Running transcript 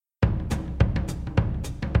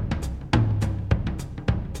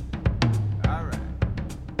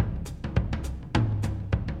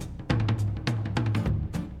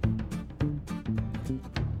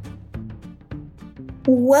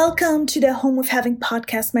Welcome to the Home with Having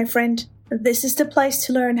podcast, my friend. This is the place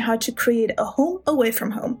to learn how to create a home away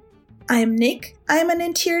from home. I am Nick. I am an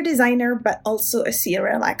interior designer, but also a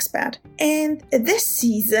serial expat. And this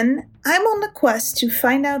season, I'm on a quest to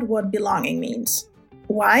find out what belonging means.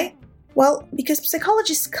 Why? Well, because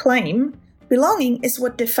psychologists claim belonging is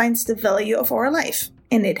what defines the value of our life,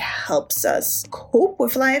 and it helps us cope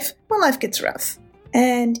with life when life gets rough.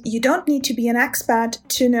 And you don't need to be an expat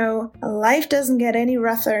to know life doesn't get any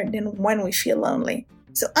rougher than when we feel lonely.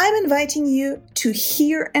 So I'm inviting you to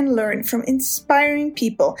hear and learn from inspiring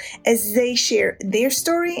people as they share their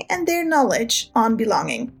story and their knowledge on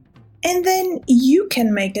belonging. And then you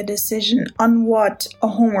can make a decision on what a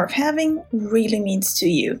home worth having really means to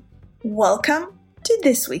you. Welcome to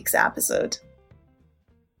this week's episode.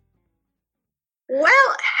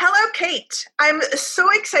 Well, hello, Kate. I'm so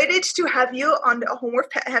excited to have you on the Home Worth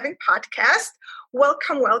Having podcast.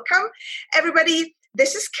 Welcome. Everybody,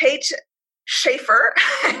 this is Kate Shaffer.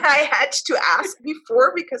 I had to ask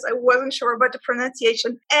before because I wasn't sure about the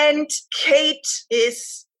pronunciation. And Kate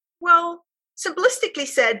is, well, simplistically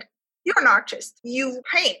said, you're an artist. You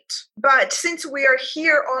paint. But since we are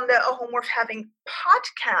here on the A Home Worth Having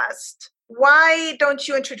podcast, why don't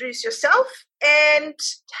you introduce yourself and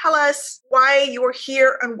tell us why you're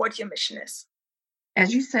here and what your mission is?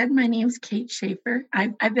 As you said, my name's Kate Shaffer.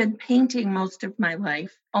 I've been painting most of my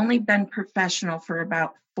life, only been professional for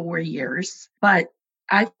about 4 years, but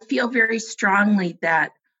I feel very strongly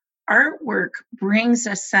that artwork brings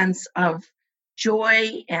a sense of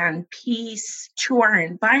joy and peace to our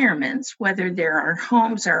environments, whether they're our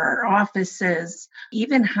homes or our offices.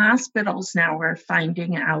 Even hospitals now are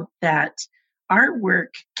finding out that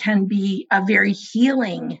artwork can be a very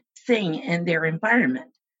healing thing in their environment.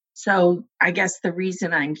 So I guess the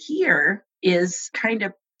reason I'm here is kind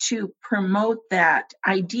of to promote that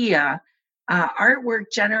idea. Artwork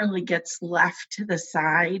generally gets left to the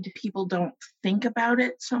side. People don't think about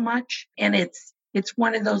it so much. And it's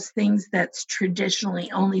one of those things that's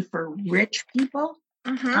traditionally only for rich people.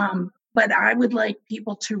 But I would like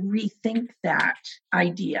people to rethink that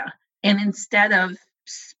idea. And instead of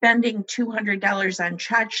spending $200 on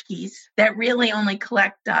tchotchkes that really only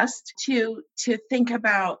collect dust, to think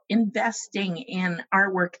about investing in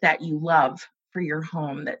artwork that you love for your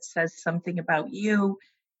home, that says something about you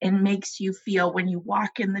and makes you feel, when you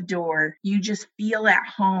walk in the door, you just feel at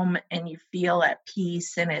home and you feel at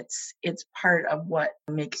peace, and it's part of what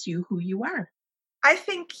makes you who you are. I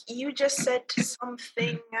think you just said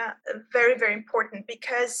something very, very important,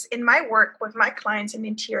 because in my work with my clients in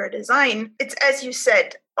interior design, it's, as you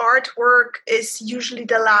said, artwork is usually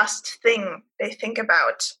the last thing they think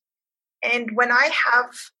about. And when I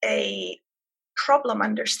have a problem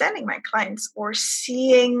understanding my clients or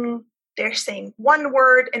seeing they're saying one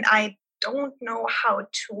word and I don't know how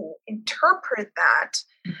to interpret that,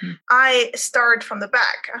 I start from the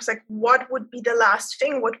back. I was like, what would be the last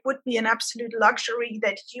thing? What would be an absolute luxury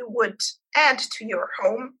that you would add to your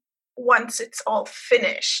home once it's all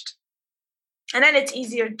finished? And then it's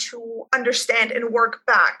easier to understand and work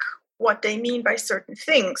back what they mean by certain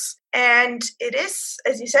things. And it is,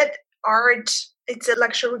 as you said, art, it's a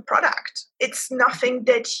luxury product. It's nothing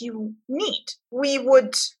that you need. We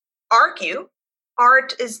would argue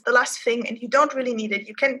art is the last thing and you don't really need it.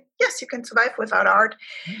 You can survive without art,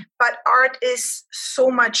 but art is so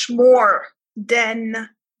much more than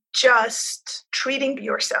just treating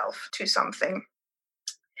yourself to something.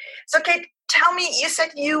 So Kate, tell me, you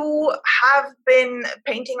said you have been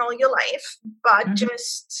painting all your life, but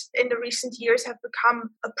just in the recent years have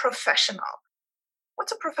become a professional.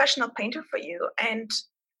 What's a professional painter for you? And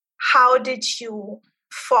how did you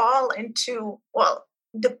fall into,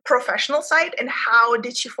 the professional side, and how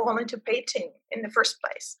did you fall into painting in the first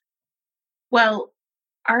place? Well,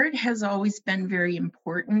 art has always been very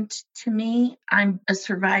important to me. I'm a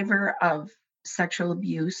survivor of sexual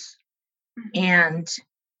abuse, and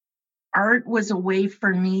art was a way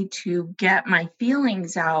for me to get my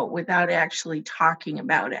feelings out without actually talking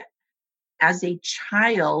about it. As a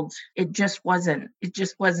child, it just wasn't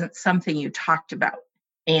something you talked about.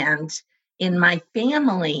 And in my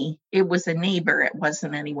family, it was a neighbor. It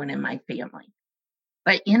wasn't anyone in my family.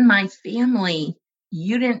 But in my family,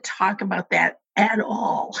 you didn't talk about that at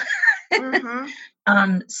all.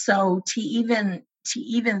 So to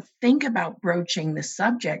even think about broaching the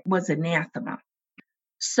subject was anathema.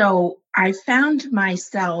 So I found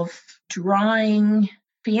myself drawing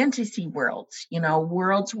fantasy worlds,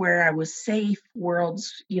 worlds where I was safe,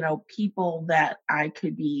 worlds, people that I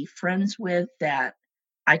could be friends with, that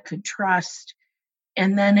I could trust.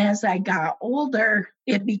 And then as I got older,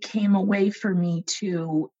 it became a way for me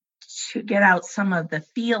to to get out some of the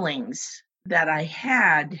feelings that I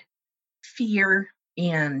had, fear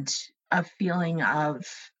and a feeling of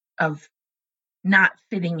not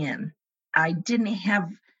fitting in. I didn't have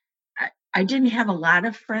I didn't have a lot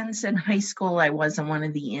of friends in high school. I wasn't one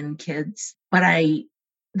of the in kids, but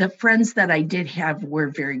the friends that I did have were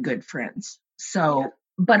very good friends. So,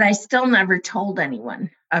 but I still never told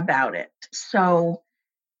anyone about it. So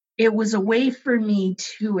it was a way for me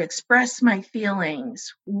to express my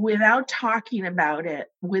feelings without talking about it,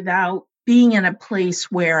 without being in a place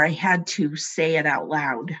where I had to say it out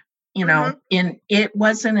loud, and it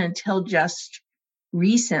wasn't until just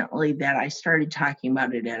recently that I started talking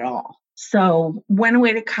about it at all. So went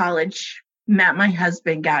away to college, met my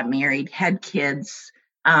husband, got married, had kids,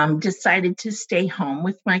 decided to stay home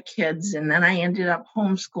with my kids. And then I ended up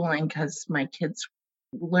homeschooling because my kids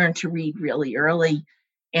learned to read really early.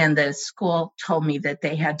 And the school told me that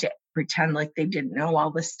they had to pretend like they didn't know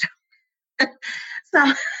all this stuff.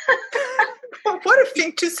 So Well, what a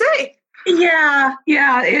thing to say. Yeah.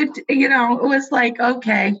 It was like,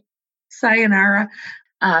 okay, sayonara.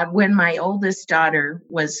 When my oldest daughter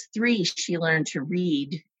was 3, she learned to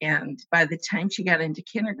read. And by the time she got into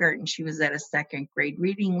kindergarten, she was at a second grade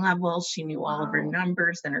reading level. She knew all of her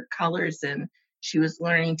numbers and her colors, and she was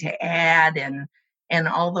learning to add and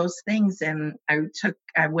all those things. And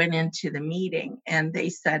I went into the meeting and they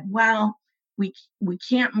said, well, we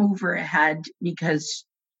can't move her ahead because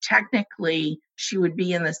technically she would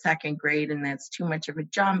be in the second grade and that's too much of a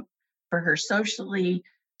jump for her socially.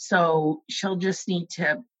 So she'll just need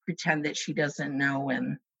to pretend that she doesn't know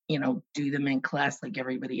and, do them in class like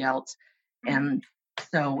everybody else. And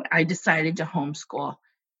so I decided to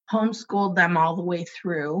homeschooled them all the way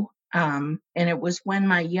through. And it was when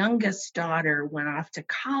my youngest daughter went off to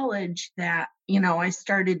college that, I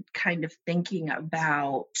started kind of thinking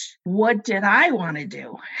about what did I want to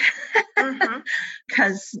do?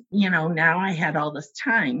 Because, now I had all this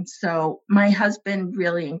time. So my husband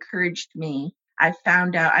really encouraged me. I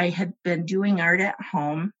found out I had been doing art at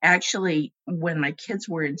home. Actually, when my kids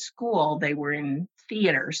were in school, they were in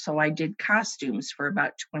theater. So I did costumes for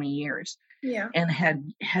about 20 years. Yeah. And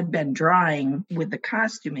had been drawing with the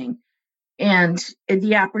costuming. And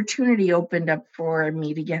the opportunity opened up for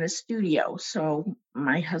me to get a studio. So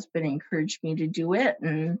my husband encouraged me to do it.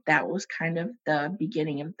 And that was kind of the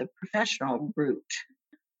beginning of the professional route.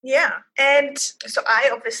 Yeah. And so I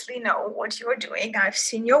obviously know what you're doing. I've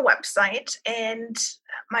seen your website, and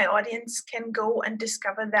my audience can go and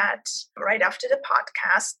discover that right after the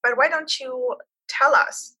podcast. But why don't you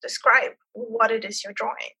describe what it is you're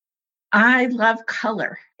drawing? I love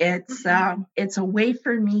color. It's a way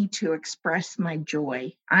for me to express my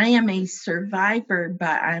joy. I am a survivor,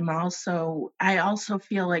 but I also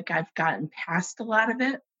feel like I've gotten past a lot of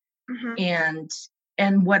it.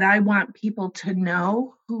 And what I want people to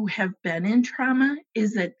know who have been in trauma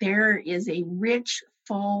is that there is a rich,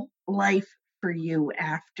 full life for you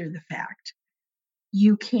after the fact.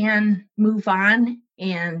 You can move on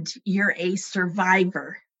and you're a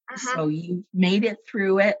survivor. So you made it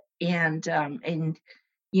through it, and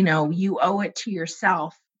you owe it to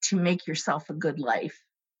yourself to make yourself a good life.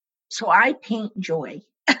 So I paint joy.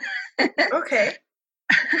 Okay.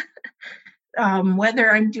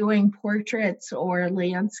 Whether I'm doing portraits or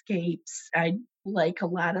landscapes, I like a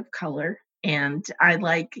lot of color, and I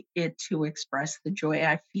like it to express the joy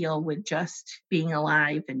I feel with just being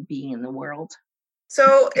alive and being in the world.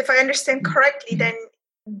 So if I understand correctly, then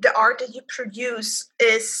the art that you produce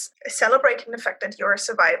is celebrating the fact that you're a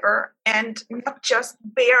survivor, and not just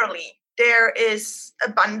barely. There is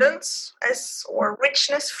abundance or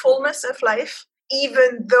richness, fullness of life,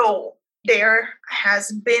 even though there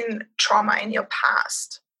has been trauma in your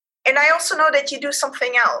past. And I also know that you do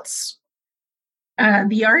something else.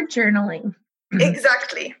 The art journaling.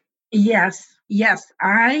 Exactly. Yes.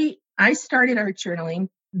 I started art journaling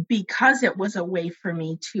because it was a way for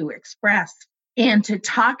me to express and to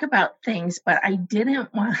talk about things, but I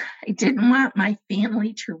didn't want my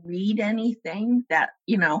family to read anything that,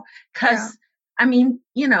 because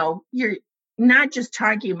you're not just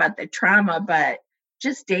talking about the trauma, but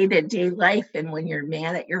just day-to-day life, and when you're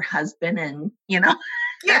mad at your husband and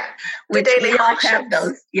which we all have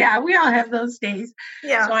those. Yeah, we all have those days.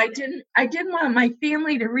 Yeah. So I didn't want my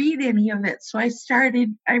family to read any of it. So I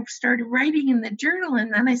started writing in the journal,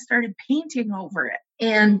 and then I started painting over it.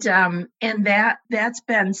 And that's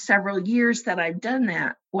been several years that I've done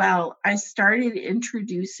that. Well, I started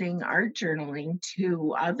introducing art journaling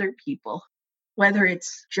to other people, whether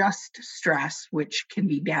it's just stress, which can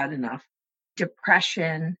be bad enough,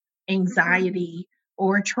 depression, anxiety,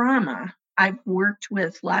 or trauma. I've worked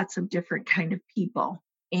with lots of different kind of people.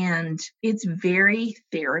 and it's very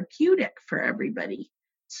therapeutic for everybody.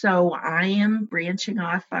 So I am branching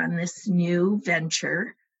off on this new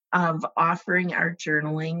venture of offering art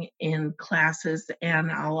journaling in classes,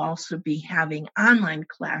 and I'll also be having online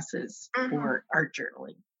classes for art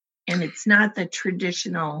journaling. And it's not the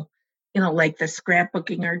traditional, like the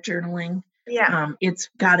scrapbooking art journaling. Yeah. It's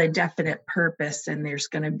got a definite purpose, and there's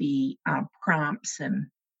going to be prompts and.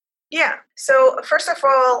 Yeah. So first of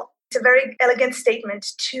all, it's a very elegant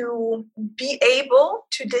statement to be able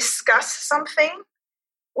to discuss something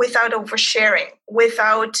without oversharing,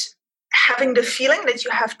 without having the feeling that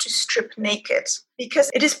you have to strip naked. Because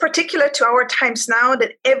it is particular to our times now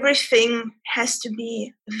that everything has to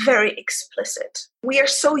be very explicit. We are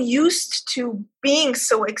so used to being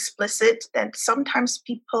so explicit that sometimes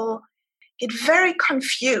people get very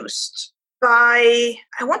confused by,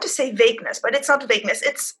 I want to say vagueness, but it's not vagueness.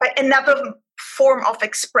 It's by another form of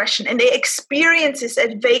expression. And they experience this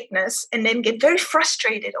as vagueness and then get very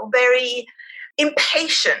frustrated or very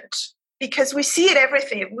impatient because we see it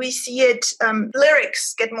everything. We see it,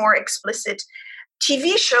 lyrics get more explicit.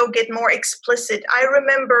 TV show get more explicit. I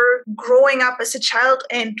remember growing up as a child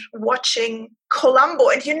and watching Columbo,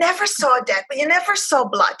 and you never saw death, but you never saw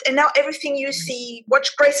blood. And now everything you see,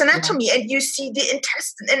 watch Grey's Anatomy, and you see the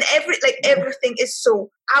intestine, and everything is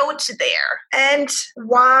so out there. And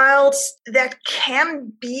whilst that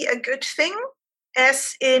can be a good thing,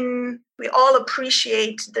 as in we all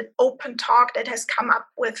appreciate the open talk that has come up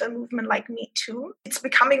with a movement like Me Too. It's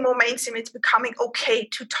becoming more mainstream. It's becoming okay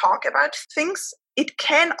to talk about things. It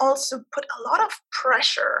can also put a lot of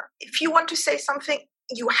pressure. If you want to say something,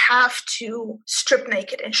 you have to strip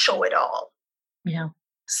naked and show it all. Yeah.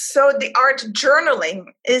 So the art journaling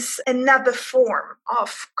is another form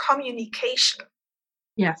of communication.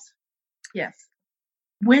 Yes. Yes.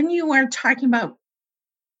 When you are talking about,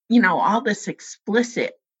 all this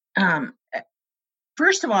explicit,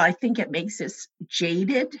 first of all, I think it makes us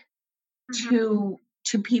jaded to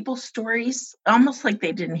people's stories, almost like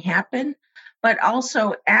they didn't happen. But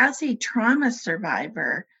also, as a trauma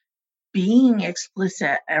survivor, being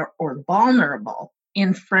explicit or vulnerable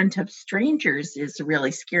in front of strangers is a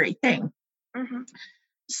really scary thing.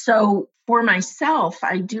 So for myself,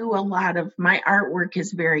 I do a lot of my artwork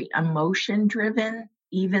is very emotion driven,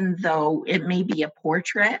 even though it may be a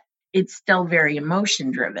portrait, it's still very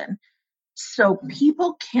emotion driven. So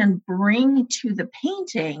people can bring to the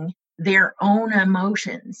painting their own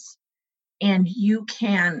emotions. And you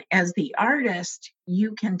can, as the artist,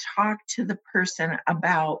 you can talk to the person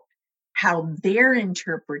about how they're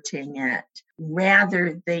interpreting it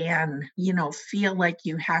rather than, feel like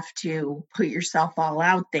you have to put yourself all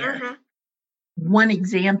out there. One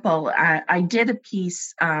example, I did a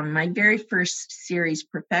piece, my very first series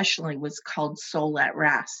professionally was called Soul at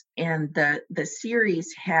Rest. And the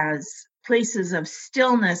series has places of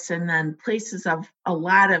stillness and then places of a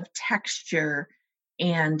lot of texture.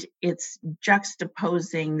 And it's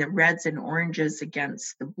juxtaposing the reds and oranges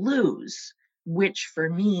against the blues, which for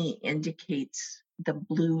me indicates the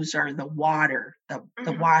blues are the water, the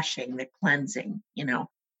washing, the cleansing,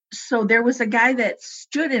 So there was a guy that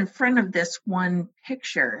stood in front of this one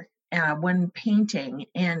picture, one painting,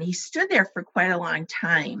 and he stood there for quite a long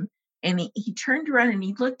time. And he turned around and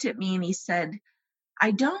he looked at me and he said,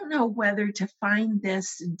 I don't know whether to find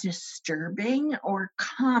this disturbing or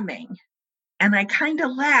calming. And I kind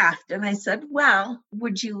of laughed and I said, well,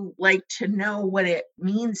 would you like to know what it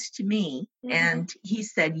means to me? And he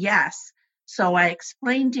said, yes. So I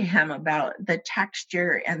explained to him about the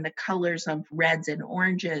texture and the colors of reds and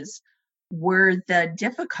oranges were the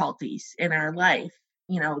difficulties in our life,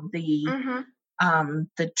 the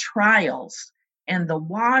trials. And the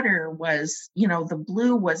water was, the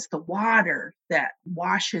blue was the water that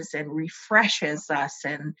washes and refreshes us.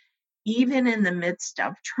 And even in the midst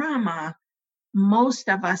of trauma, most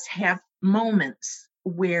of us have moments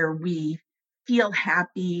where we feel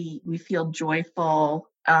happy, we feel joyful,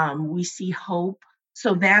 we see hope.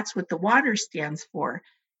 So that's what the water stands for.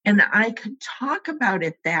 And I could talk about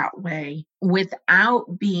it that way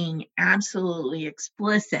without being absolutely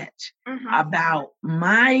explicit about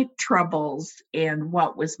my troubles and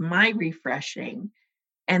what was my refreshing,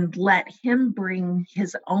 and let him bring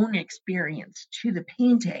his own experience to the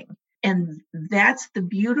painting. And that's the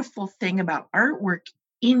beautiful thing about artwork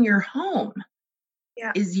in your home.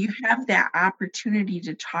 Is you have that opportunity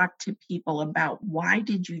to talk to people about why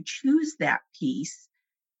did you choose that piece.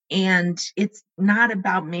 And it's not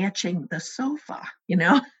about matching the sofa,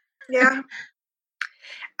 Yeah.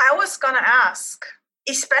 I was going to ask,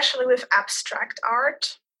 especially with abstract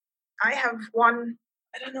art, I have one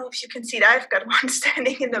I don't know if you can see it. I've got one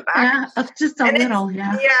standing in the back. Yeah, just a little,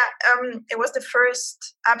 yeah. Yeah, it was the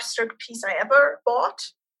first abstract piece I ever bought,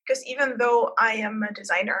 because even though I am a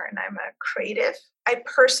designer and I'm a creative, I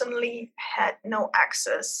personally had no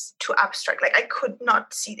access to abstract. Like I could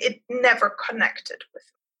not see it, never connected with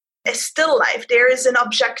a still life. There is an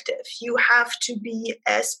objective. You have to be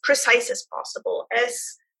as precise as possible,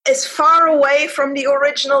 as far away from the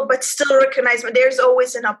original, but still recognize there's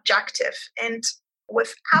always an objective. And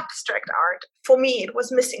with abstract art, for me, it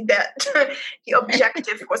was missing that. The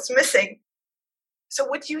objective was missing. So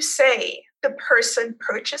would you say the person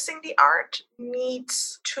purchasing the art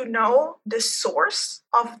needs to know the source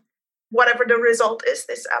of whatever the result is,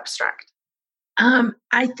 this abstract?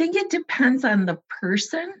 I think it depends on the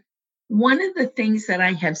person. One of the things that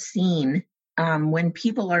I have seen when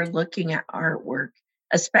people are looking at artwork,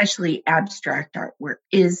 especially abstract artwork,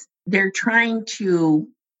 is they're trying to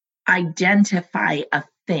identify a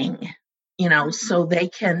thing, so they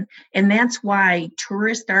can, and that's why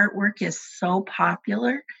tourist artwork is so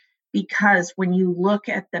popular, because when you look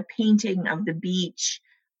at the painting of the beach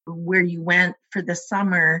where you went for the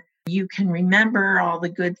summer, you can remember all the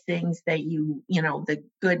good things that the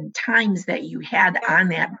good times that you had on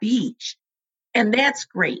that beach. And that's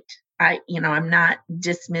great. I'm not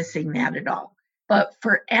dismissing that at all. But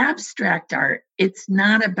for abstract art, it's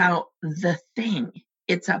not about the thing.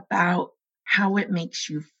 It's about how it makes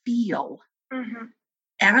you feel. Mm-hmm.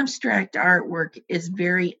 Abstract artwork is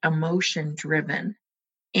very emotion driven.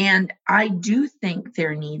 And I do think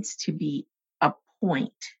there needs to be a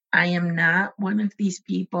point. I am not one of these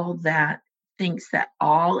people that thinks that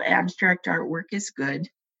all abstract artwork is good.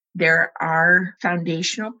 There are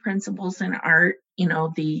foundational principles in art,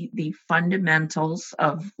 the fundamentals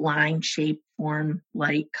of line, shape, form,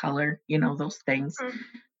 light, color, those things,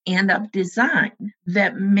 and of design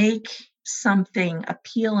that make something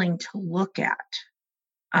appealing to look at.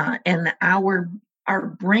 And our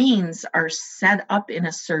brains are set up in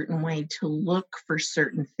a certain way to look for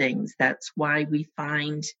certain things. That's why we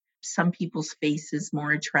find some people's faces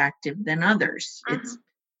more attractive than others. It's,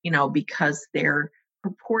 because their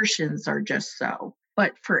proportions are just so.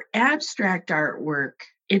 But for abstract artwork,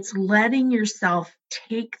 it's letting yourself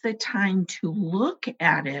take the time to look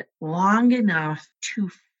at it long enough to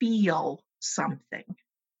feel something.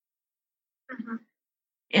 Mm-hmm.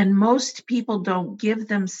 And most people don't give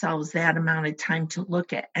themselves that amount of time to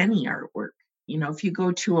look at any artwork. If you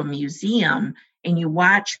go to a museum and you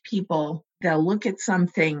watch people, they'll look at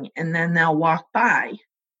something and then they'll walk by.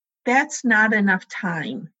 That's not enough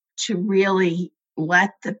time to really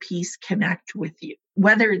let the piece connect with you,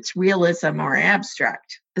 whether it's realism or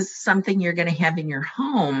abstract. This is something you're going to have in your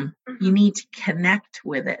home. You need to connect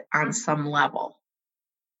with it on some level.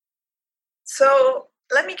 So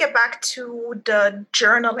let me get back to the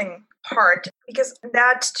journaling part, because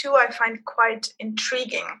that too I find quite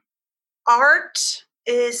intriguing. Art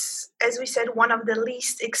is, as we said, one of the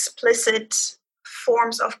least explicit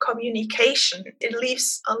forms of communication. It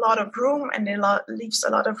leaves a lot of room, and it leaves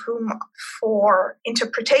a lot of room for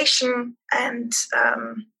interpretation, and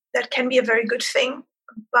that can be a very good thing.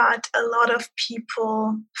 But a lot of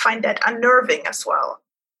people find that unnerving as well.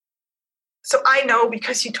 So I know,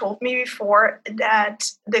 because you told me before,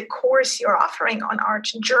 that the course you're offering on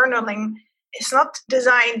art journaling is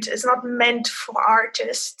not meant for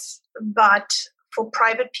artists, but for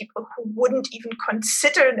private people who wouldn't even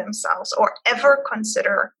consider themselves or ever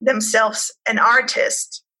consider themselves an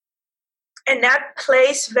artist. And that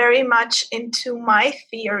plays very much into my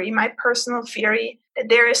theory, my personal theory, that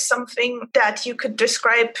there is something that you could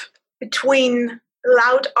describe between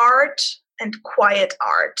loud art and quiet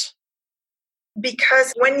art.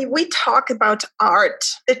 Because when we talk about art,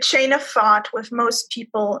 the chain of thought with most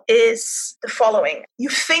people is the following. You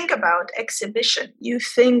think about exhibition.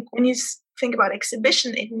 When you think about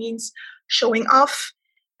exhibition, it means showing off,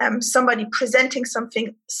 somebody presenting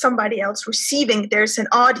something, somebody else receiving. There's an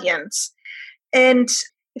audience. And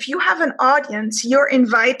if you have an audience, you're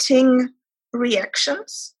inviting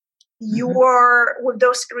reactions. With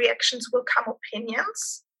those reactions will come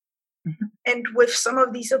opinions. Mm-hmm. And with some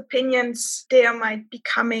of these opinions, there might be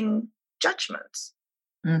coming judgments.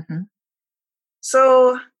 Mm-hmm.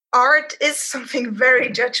 So art is something very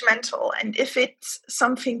judgmental. And if it's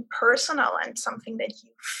something personal and something that you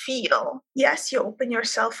feel, yes, you open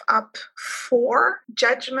yourself up for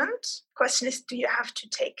judgment. The question is, do you have to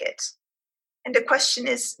take it? And the question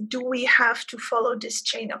is, do we have to follow this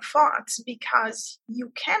chain of thoughts? Because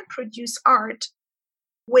you can produce art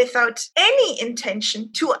without any intention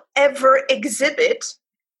to ever exhibit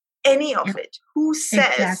any of it. Who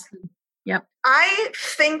says Yep. I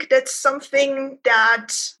think that's something that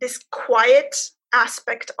this quiet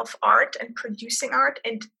aspect of art and producing art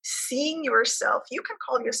and seeing yourself, you can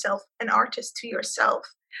call yourself an artist to yourself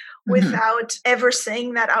without ever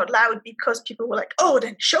saying that out loud, because people were like, oh,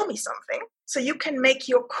 then show me something. So you can make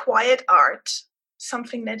your quiet art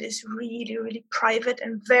something that is really, really private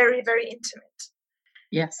and very, very intimate.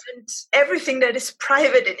 Yes. And everything that is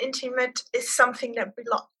private and intimate is something that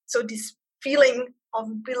belongs. So this feeling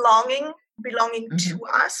of belonging to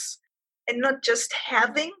us, and not just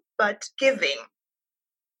having, but giving.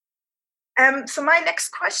 So my next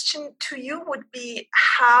question to you would be,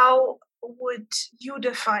 how would you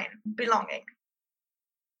define belonging?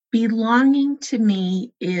 Belonging to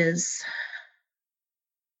me is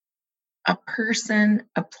a person,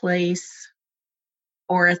 a place,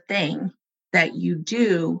 or a thing that you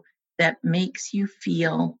do that makes you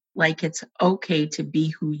feel like it's okay to be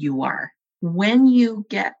who you are. When you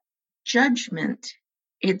get judgment,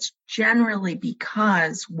 it's generally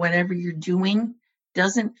because whatever you're doing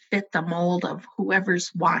doesn't fit the mold of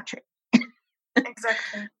whoever's watching.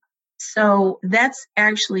 Exactly. So that's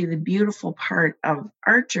actually the beautiful part of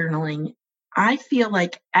art journaling. I feel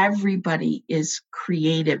like everybody is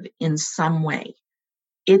creative in some way.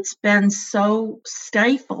 It's been so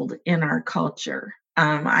stifled in our culture.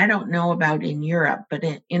 I don't know about in Europe, but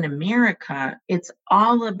in America, it's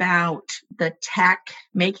all about the tech,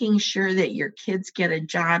 making sure that your kids get a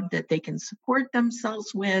job that they can support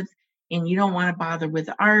themselves with. And you don't want to bother with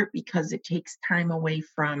art because it takes time away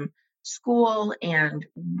from school. And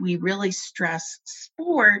we really stress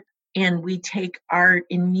sport, and we take art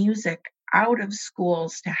and music out of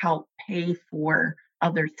schools to help pay for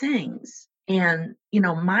other things. And,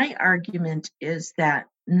 my argument is that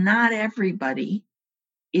not everybody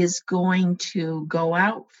is going to go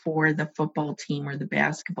out for the football team or the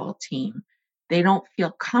basketball team. They don't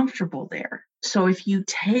feel comfortable there. So if you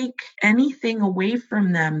take anything away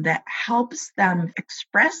from them that helps them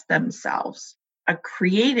express themselves, a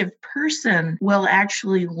creative person will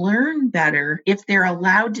actually learn better if they're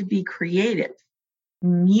allowed to be creative.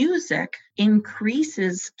 Music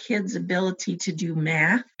increases kids' ability to do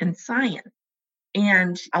math and science.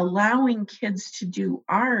 And allowing kids to do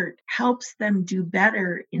art helps them do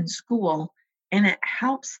better in school, and it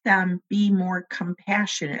helps them be more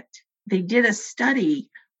compassionate. They did a study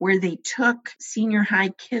where they took senior high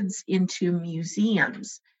kids into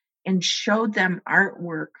museums and showed them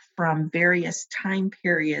artwork from various time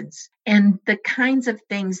periods and the kinds of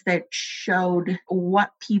things that showed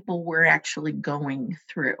what people were actually going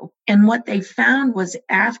through. And what they found was,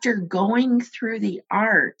 after going through the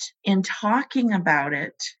art and talking about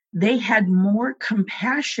it, they had more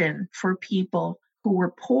compassion for people who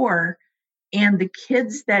were poor, and the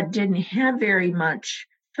kids that didn't have very much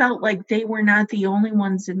felt like they were not the only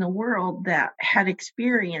ones in the world that had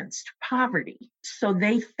experienced poverty. So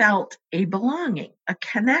they felt a belonging, a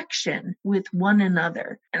connection with one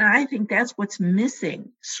another. And I think that's what's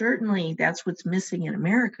missing. Certainly that's what's missing in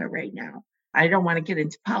America right now. I don't want to get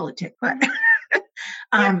into politics, but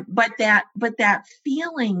but that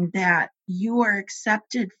feeling that you are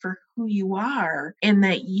accepted for who you are, and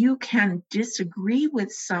that you can disagree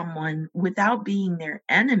with someone without being their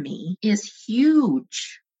enemy, is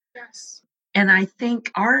huge. Yes. And I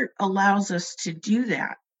think art allows us to do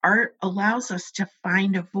that. Art allows us to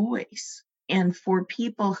find a voice. And for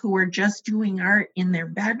people who are just doing art in their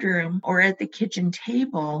bedroom or at the kitchen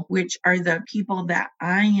table, which are the people that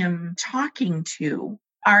I am talking to,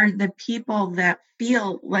 are the people that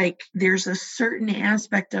feel like there's a certain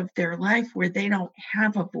aspect of their life where they don't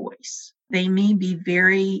have a voice. They may be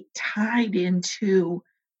very tied into,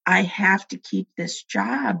 I have to keep this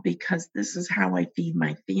job because this is how I feed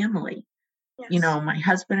my family. Yes. My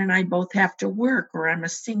husband and I both have to work, or I'm a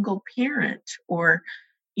single parent, or,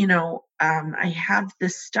 I have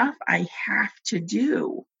this stuff I have to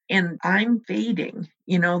do and I'm fading.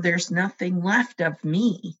 There's nothing left of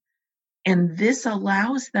me. And this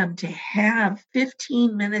allows them to have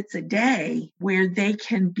 15 minutes a day where they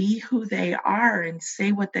can be who they are and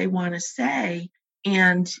say what they want to say,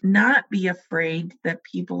 and not be afraid that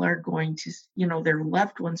people are going to, their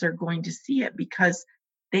loved ones are going to see it, because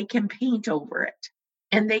they can paint over it,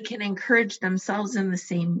 and they can encourage themselves in the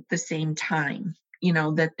same time,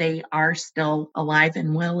 that they are still alive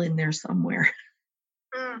and well in there somewhere.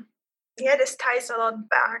 Yeah, this ties a lot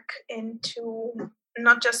back into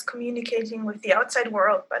not just communicating with the outside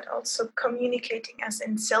world, but also communicating as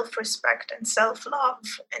in self-respect and self-love,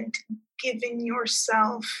 and giving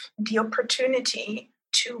yourself the opportunity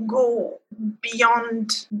to go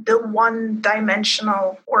beyond the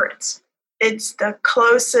one-dimensional words. It's the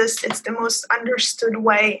closest, it's the most understood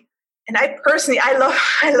way And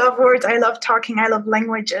I love words. I love talking. I love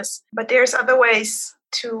languages. But there's other ways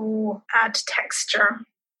to add texture.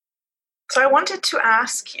 So I wanted to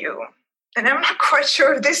ask you, and I'm not quite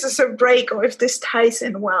sure if this is a break or if this ties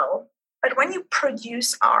in well, but when you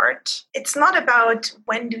produce art, it's not about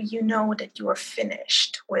when do you know that you are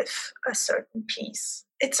finished with a certain piece.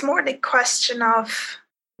 It's more the question of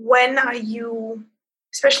when are you,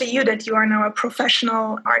 especially you that you are now a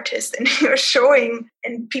professional artist and you're showing,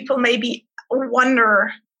 and people maybe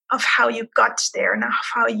wonder of how you got there and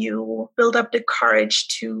how you build up the courage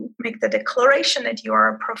to make the declaration that you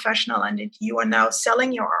are a professional and that you are now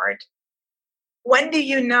selling your art. When do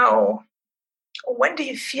you know, or when do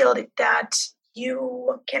you feel that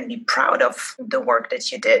you can be proud of the work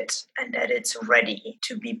that you did and that it's ready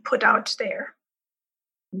to be put out there?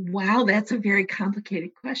 Wow, that's a very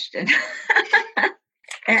complicated question.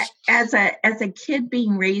 As a kid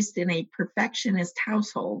being raised in a perfectionist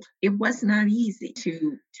household, it was not easy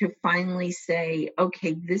to finally say,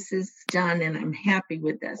 okay, this is done and I'm happy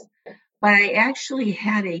with this. But I actually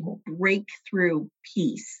had a breakthrough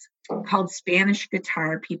piece called Spanish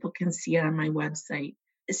Guitar. People can see it on my website.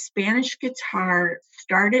 The Spanish Guitar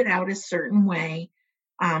started out a certain way.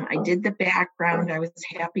 I did the background. I was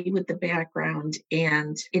happy with the background,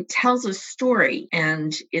 and it tells a story,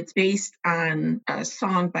 and it's based on a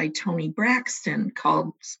song by Toni Braxton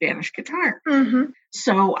called Spanish Guitar. Mm-hmm.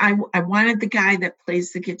 So I wanted the guy that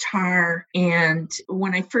plays the guitar. And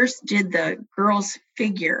when I first did the girl's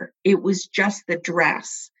figure, it was just the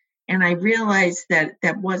dress. And I realized that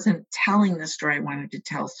that wasn't telling the story I wanted to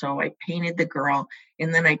tell. So I painted the girl,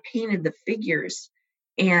 and then I painted the figures.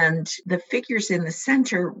 And the figures in the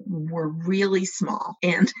center were really small,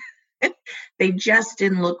 and they just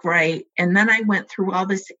didn't look right. And then I went through all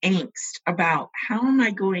this angst about how am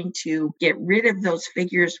I going to get rid of those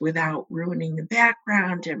figures without ruining the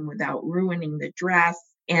background and without ruining the dress.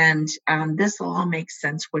 And this will all make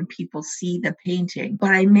sense when people see the painting.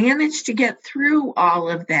 But I managed to get through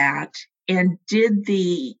all of that and did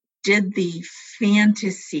the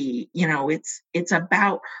fantasy. It's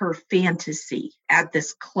about her fantasy at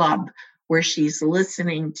this club where she's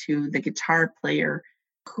listening to the guitar player,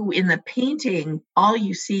 who in the painting, all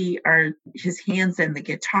you see are his hands and the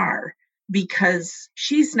guitar, because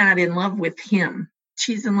she's not in love with him.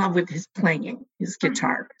 She's in love with his playing, his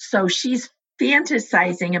guitar. So she's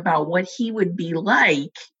fantasizing about what he would be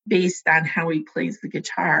like based on how he plays the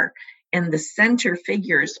guitar. And the center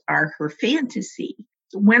figures are her fantasy.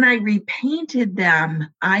 When I repainted them,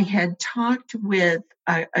 I had talked with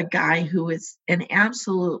a guy who is an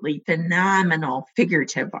absolutely phenomenal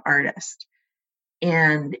figurative artist.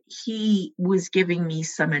 And he was giving me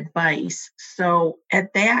some advice. So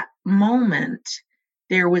at that moment,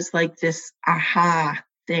 there was like this aha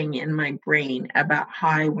thing in my brain about how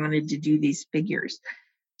I wanted to do these figures.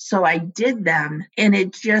 So I did them, and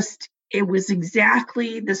it was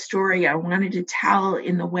exactly the story I wanted to tell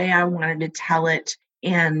in the way I wanted to tell it.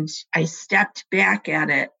 And I stepped back at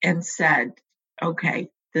it and said, okay,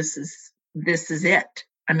 this is it.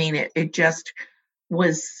 I mean, it just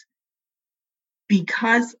was,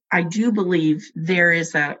 because I do believe there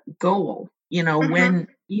is a goal,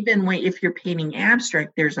 if you're painting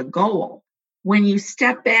abstract, there's a goal. When you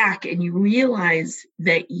step back and you realize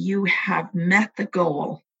that you have met the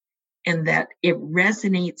goal and that it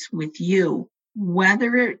resonates with you,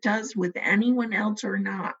 whether it does with anyone else or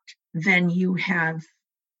not, then you have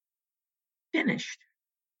finished.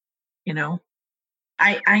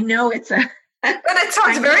 I know it's a... But it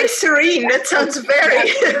sounds very serene. It sounds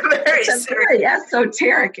very, very serene. A very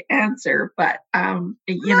esoteric answer, but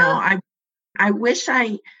I wish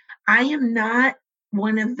I am not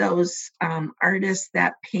one of those artists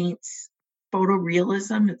that paints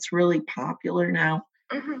photorealism. It's really popular now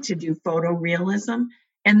to do photorealism,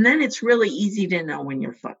 and then it's really easy to know when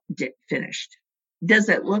you're finished. Does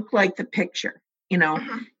it look like the picture?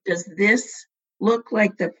 Does this look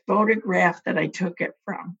like the photograph that I took it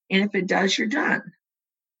from? And if it does, you're done.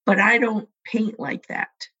 But I don't paint like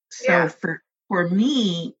that. So for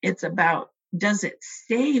me, it's about, does it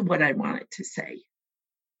say what I want it to say?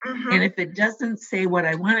 And if it doesn't say what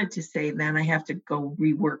I want it to say, then I have to go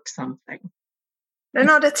rework something.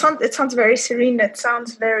 No, it sounds very serene. That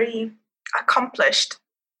sounds very accomplished.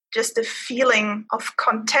 Just the feeling of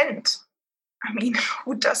content. I mean,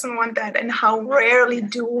 who doesn't want that? And how rarely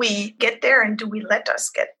do we get there, and do we let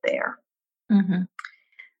us get there? Mm-hmm.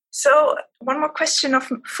 So one more question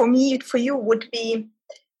for you would be,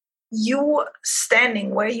 you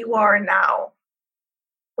standing where you are now,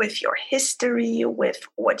 with your history, with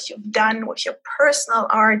what you've done, with your personal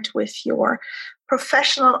art, with your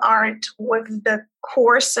professional art with the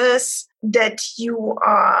courses that you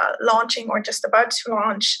are launching or just about to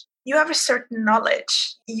launch, you have a certain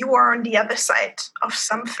knowledge. You are on the other side of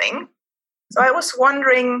something. So I was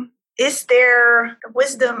wondering, is there a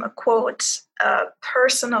wisdom, a quote, a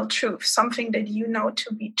personal truth, something that you know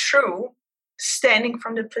to be true, standing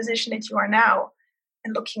from the position that you are now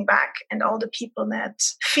and looking back, and all the people that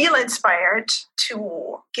feel inspired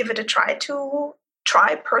to give it a try, to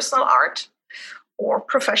try personal art or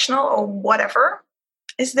professional or whatever?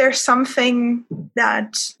 Is there something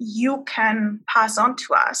that you can pass on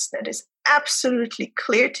to us that is absolutely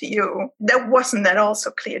clear to you that wasn't at all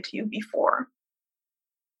so clear to you before?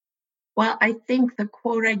 Well, I think the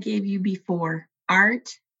quote I gave you before, art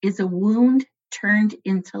is a wound turned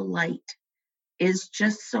into light, is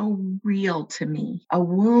just so real to me. A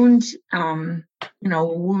wound, a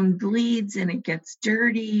wound bleeds and it gets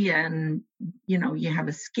dirty, and, you have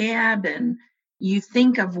a scab, and you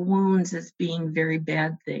think of wounds as being very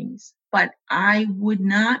bad things. But I would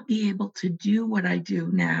not be able to do what I do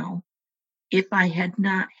now if I had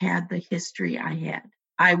not had the history I had.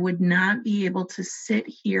 I would not be able to sit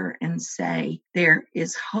here and say there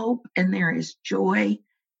is hope and there is joy,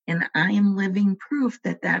 and I am living proof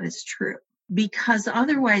that that is true. Because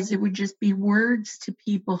otherwise it would just be words to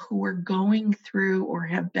people who are going through or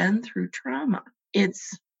have been through trauma.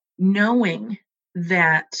 It's knowing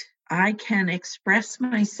that I can express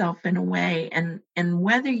myself in a way, and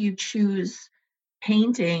whether you choose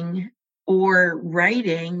painting or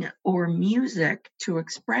writing or music to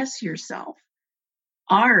express yourself,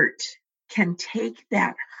 art can take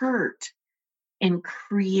that hurt and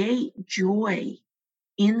create joy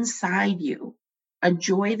inside you, a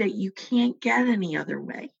joy that you can't get any other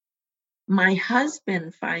way. My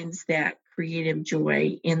husband finds that creative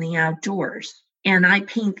joy in the outdoors, and I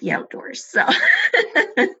paint the outdoors. So,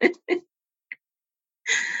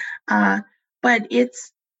 but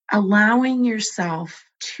it's allowing yourself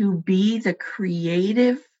to be the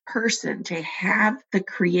creative person, to have the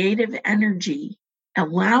creative energy,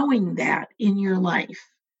 allowing that in your life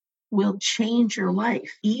will change your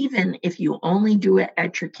life, even if you only do it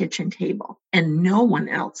at your kitchen table and no one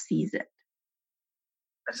else sees it.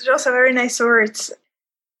 Those are also very nice words.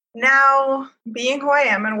 Now, being who I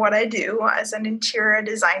am and what I do as an interior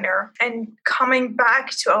designer, and coming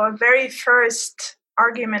back to our very first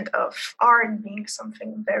argument of art being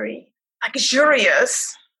something very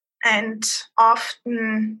luxurious and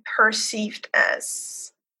often perceived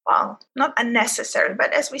as, well, not unnecessary,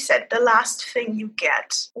 but as we said, the last thing you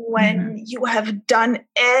get when you have done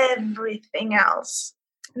everything else.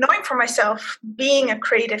 Knowing for myself, being a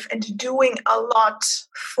creative and doing a lot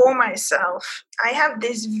for myself, I have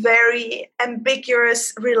this very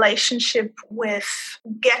ambiguous relationship with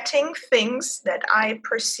getting things that I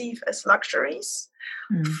perceive as luxuries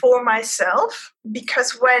for myself.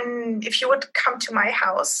 Because if you would come to my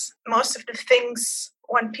house, most of the things,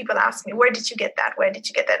 when people ask me, where did you get that? Where did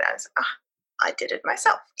you get that? I did it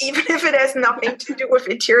myself, even if it has nothing to do with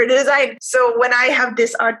interior design. So when I have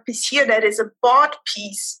this art piece here that is a bought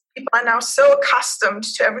piece, people are now so accustomed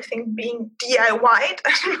to everything being DIY'd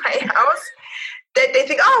in my house that they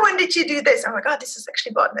think, oh, when did you do this? I'm like, oh, this is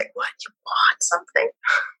actually bought. I'm like, what? You bought something?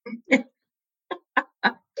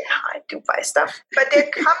 Yeah, I do buy stuff. But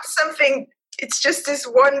there comes something, it's just this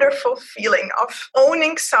wonderful feeling of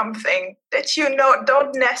owning something that you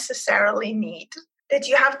don't necessarily need. That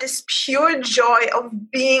you have this pure joy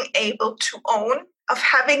of being able to own, of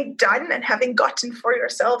having done and having gotten for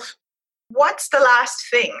yourself. What's the last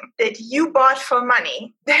thing that you bought for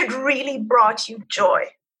money that really brought you joy?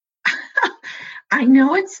 I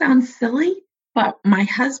know it sounds silly, but my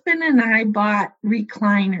husband and I bought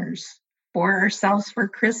recliners for ourselves for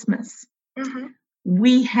Christmas. Mm-hmm.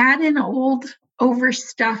 We had an old,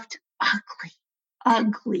 overstuffed,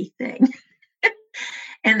 ugly thing.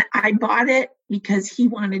 And I bought it because he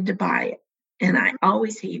wanted to buy it. And I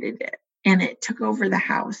always hated it. And it took over the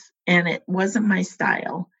house. And it wasn't my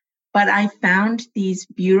style. But I found these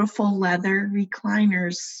beautiful leather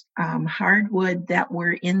recliners, hardwood, that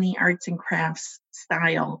were in the arts and crafts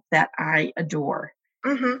style that I adore.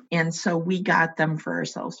 Mm-hmm. And so we got them for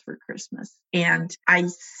ourselves for Christmas. And I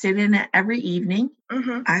sit in it every evening.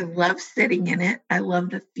 Mm-hmm. I love sitting in it. I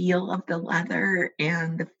love the feel of the leather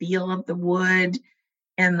and the feel of the wood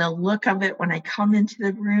and the look of it when I come into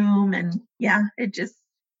the room. And yeah, it just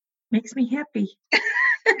makes me happy.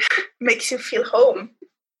 Makes you feel home.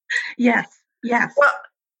 Yes, yes. Well,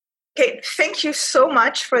 Kate, thank you so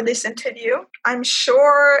much for this interview. I'm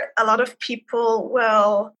sure a lot of people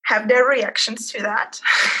will have their reactions to that,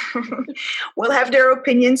 will have their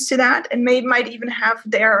opinions to that, and might even have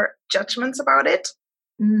their judgments about it.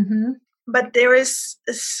 Mm-hmm. But there is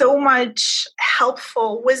so much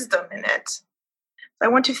helpful wisdom in it. I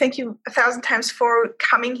want to thank you 1,000 times for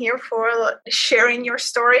coming here, for sharing your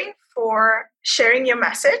story, for sharing your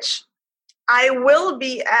message. I will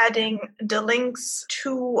be adding the links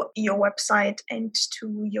to your website and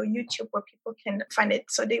to your YouTube where people can find it.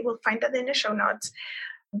 So they will find that in the show notes.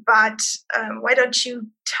 But why don't you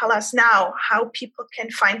tell us now how people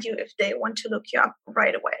can find you if they want to look you up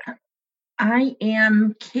right away? I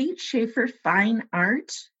am Kate Shaffer Fine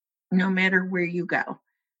Art, no matter where you go.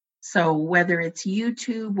 So whether it's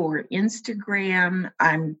YouTube or Instagram,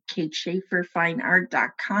 I'm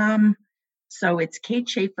kateshafferfineart.com. So it's Kate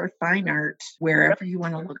Shaffer Fine Art, wherever you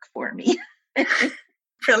want to look for me.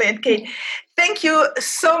 Brilliant, Kate. Thank you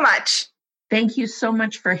so much. Thank you so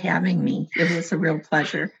much for having me. It was a real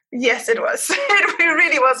pleasure. Yes, it was. It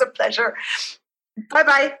really was a pleasure.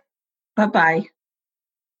 Bye-bye. Bye-bye.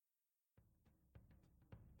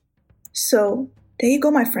 So there you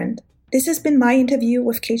go, my friend. This has been my interview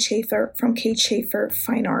with Kate Shaffer from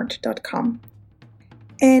kateshafferfineart.com.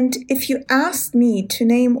 And if you asked me to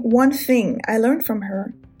name one thing I learned from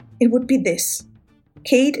her, it would be this.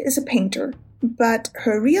 Kate is a painter, but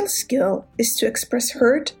her real skill is to express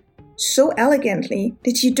hurt so elegantly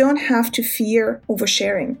that you don't have to fear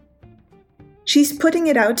oversharing. She's putting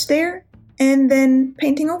it out there and then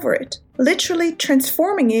painting over it, literally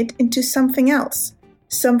transforming it into something else,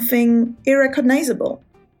 something irrecognizable,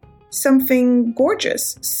 something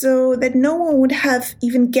gorgeous, so that no one would have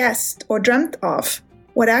even guessed or dreamt of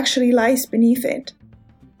what actually lies beneath it.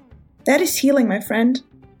 That is healing, my friend.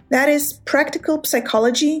 That is practical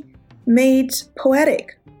psychology made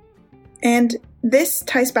poetic. And this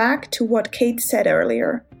ties back to what Kate said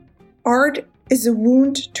earlier. Art is a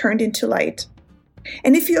wound turned into light.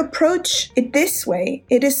 And if you approach it this way,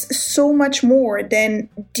 it is so much more than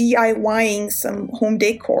DIYing some home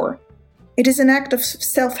decor. It is an act of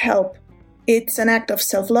self-help. It's an act of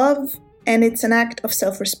self-love, and it's an act of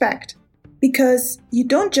self-respect. Because you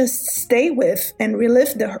don't just stay with and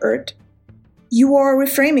relive the hurt, you are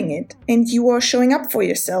reframing it and you are showing up for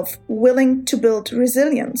yourself, willing to build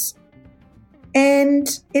resilience. And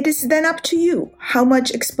it is then up to you how much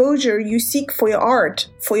exposure you seek for your art,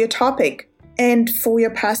 for your topic, and for your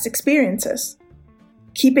past experiences.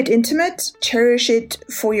 Keep it intimate, cherish it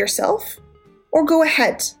for yourself, or go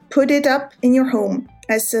ahead, put it up in your home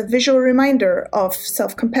as a visual reminder of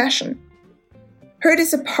self-compassion. Hurt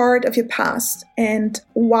is a part of your past, and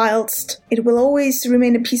whilst it will always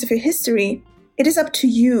remain a piece of your history, it is up to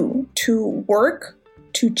you to work,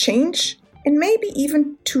 to change, and maybe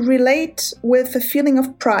even to relate with a feeling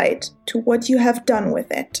of pride to what you have done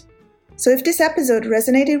with it. So if this episode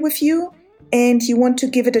resonated with you and you want to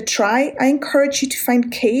give it a try, I encourage you to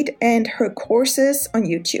find Kate and her courses on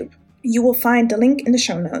YouTube. You will find the link in the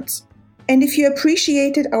show notes. And if you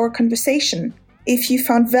appreciated our conversation, if you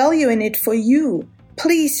found value in it for you,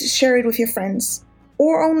 please share it with your friends,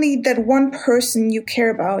 or only that one person you care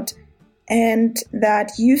about and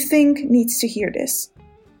that you think needs to hear this.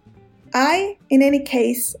 I, in any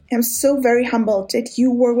case, am so very humbled that you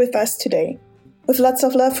were with us today. With lots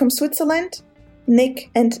of love from Switzerland, Nick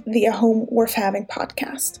and the A Home Worth Having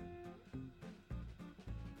podcast.